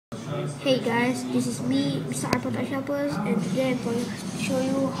Hey guys, this is me, Mr. iPod Shoppers, and today I'm going to show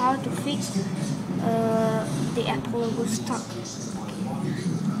you how to fix the Apple logo stuck.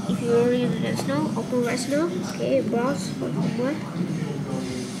 If you already let know, open right now. Okay, browse for firmware.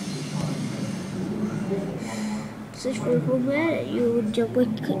 Search for firmware. You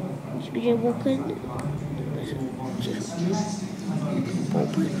jailbreak it. It should be jailbroken.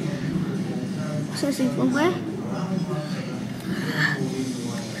 Open. Searching firmware.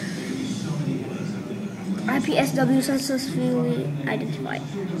 IPSW successfully identified.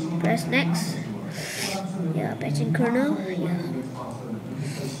 Press next. Yeah, patching kernel. Yeah.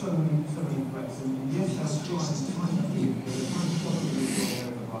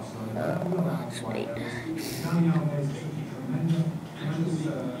 Let's wait.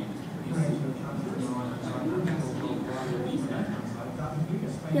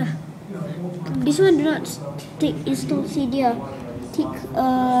 Yeah. This one do not tick install Cydia. Tick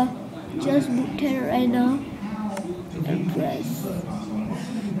just boot terror right now. And press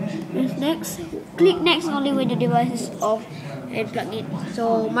next. Click next only when the device is off and plug in.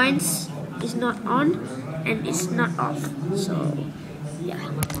 So mine's is not on and it's not off. So yeah,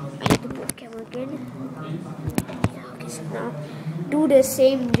 I need to put camera again. Yeah, okay, so now do the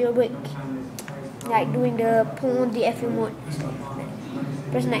same jailbreak like doing the pull on the FM mode. So,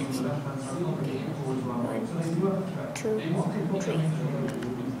 press next. 1, 2, 3.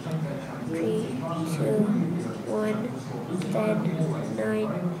 3, 2, 1, 10, 9,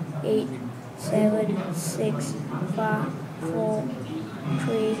 8, 7, 6, 5, 4,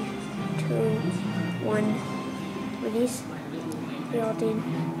 3, 2, 1. Release. 14,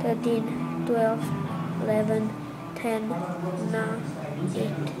 13, 12, 11, 10, 9,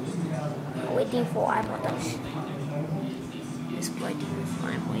 8. Waiting for iPod Touch. Exploiting with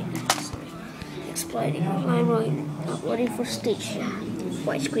LimeWire. Exploiting with LimeWire. Uploading for stage.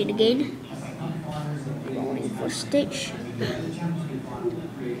 White screen again. Uploading for stage.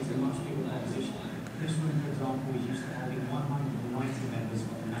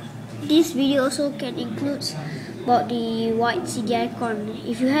 This video also can include about the white Cydia icon.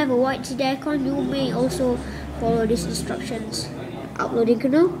 If you have a white Cydia icon, you may also follow these instructions. Uploading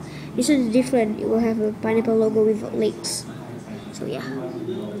kernel. This one is different. It will have a pineapple logo with legs. So yeah,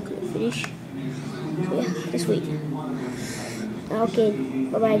 click finish. So yeah, just wait. Okay,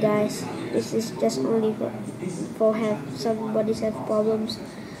 bye bye guys. This is just only for have somebody have problems.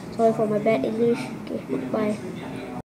 Sorry for my bad English. Okay, bye.